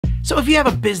So if you have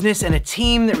a business and a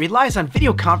team that relies on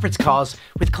video conference calls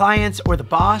with clients or the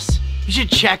boss, you should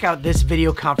check out this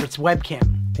video conference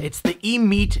webcam. It's the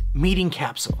EMEET meeting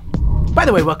capsule. By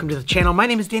the way, welcome to the channel. My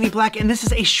name is Danny Black, and this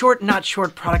is a short, not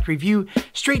short product review,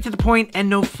 straight to the point and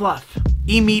no fluff.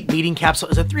 EMEET meeting capsule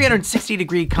is a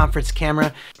 360-degree conference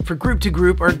camera for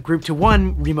group-to-group or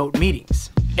group-to-one remote meetings.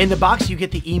 In the box, you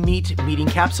get the EMEET meeting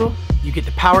capsule, you get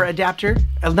the power adapter,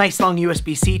 a nice long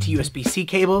USB-C to USB-C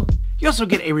cable. You also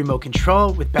get a remote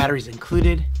control with batteries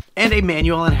included, and a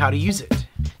manual on how to use it.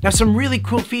 Now, some really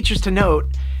cool features to note.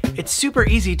 It's super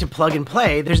easy to plug and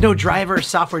play. There's no driver or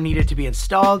software needed to be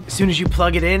installed. As soon as you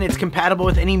plug it in, it's compatible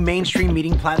with any mainstream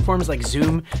meeting platforms like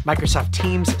Zoom, Microsoft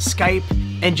Teams, Skype,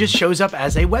 and just shows up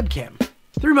as a webcam.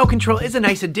 The remote control is a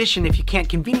nice addition if you can't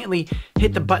conveniently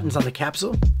hit the buttons on the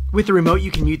capsule. With the remote, you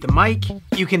can mute the mic,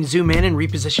 you can zoom in and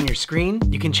reposition your screen,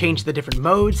 you can change the different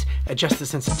modes, adjust the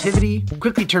sensitivity,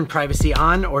 quickly turn privacy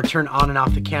on or turn on and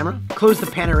off the camera, close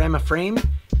the panorama frame,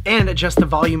 and adjust the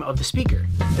volume of the speaker.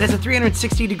 It has a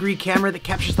 360-degree camera that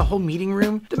captures the whole meeting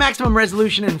room. The maximum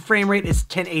resolution and frame rate is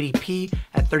 1080p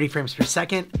at 30 frames per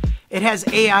second. It has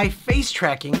AI face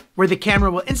tracking, where the camera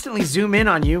will instantly zoom in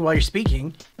on you while you're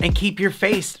speaking and keep your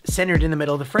face centered in the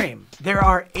middle of the frame. There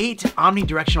are 8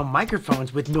 omnidirectional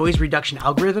microphones with noise reduction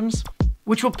algorithms,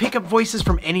 which will pick up voices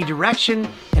from any direction,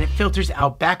 and it filters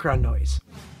out background noise.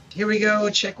 Here we go,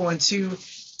 check 1, 2.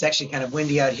 It's actually kind of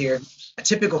windy out here. A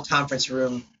typical conference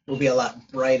room will be a lot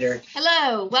brighter.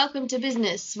 Hello, welcome to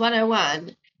Business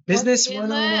 101. Business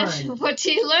 101. What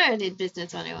do you learn in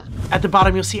Business 101? At the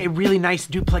bottom, you'll see a really nice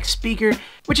duplex speaker,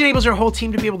 which enables our whole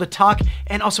team to be able to talk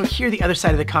and also hear the other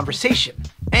side of the conversation.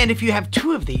 And if you have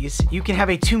 2 of these, you can have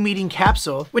a 2-meeting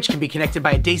capsule, which can be connected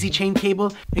by a daisy chain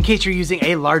cable in case you're using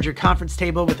a larger conference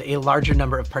table with a larger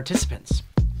number of participants.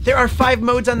 There are 5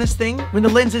 modes on this thing. When the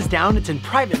lens is down, it's in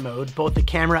private mode. Both the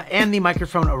camera and the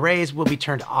microphone arrays will be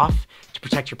turned off to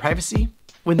protect your privacy.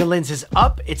 When the lens is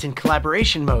up, it's in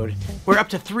collaboration mode, where up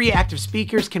to 3 active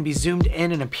speakers can be zoomed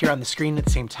in and appear on the screen at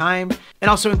the same time, and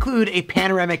also include a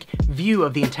panoramic view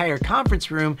of the entire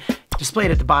conference room displayed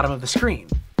at the bottom of the screen.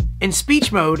 In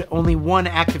speech mode, only 1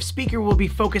 active speaker will be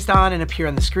focused on and appear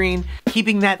on the screen,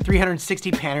 keeping that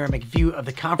 360 panoramic view of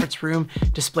the conference room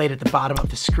displayed at the bottom of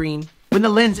the screen. When the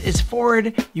lens is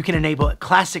forward, you can enable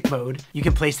classic mode. You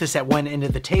can place this at one end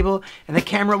of the table, and the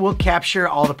camera will capture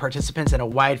all the participants in a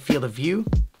wide field of view.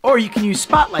 Or you can use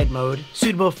spotlight mode,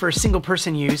 suitable for single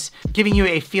person use, giving you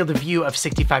a field of view of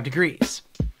 65 degrees.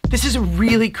 This is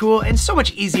really cool and so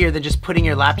much easier than just putting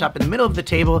your laptop in the middle of the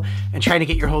table and trying to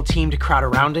get your whole team to crowd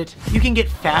around it. You can get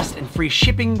fast and free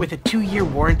shipping with a 2-year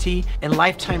warranty and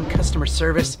lifetime customer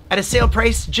service at a sale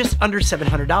price just under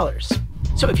 $700.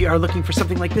 So if you are looking for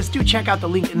something like this, do check out the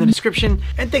link in the description.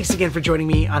 And thanks again for joining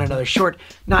me on another short,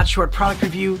 not short product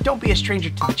review. Don't be a stranger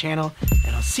to the channel,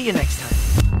 and I'll see you next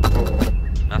time.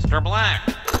 Mr. Black.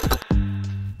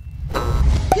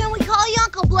 Can we call you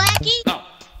Uncle Blackie? No,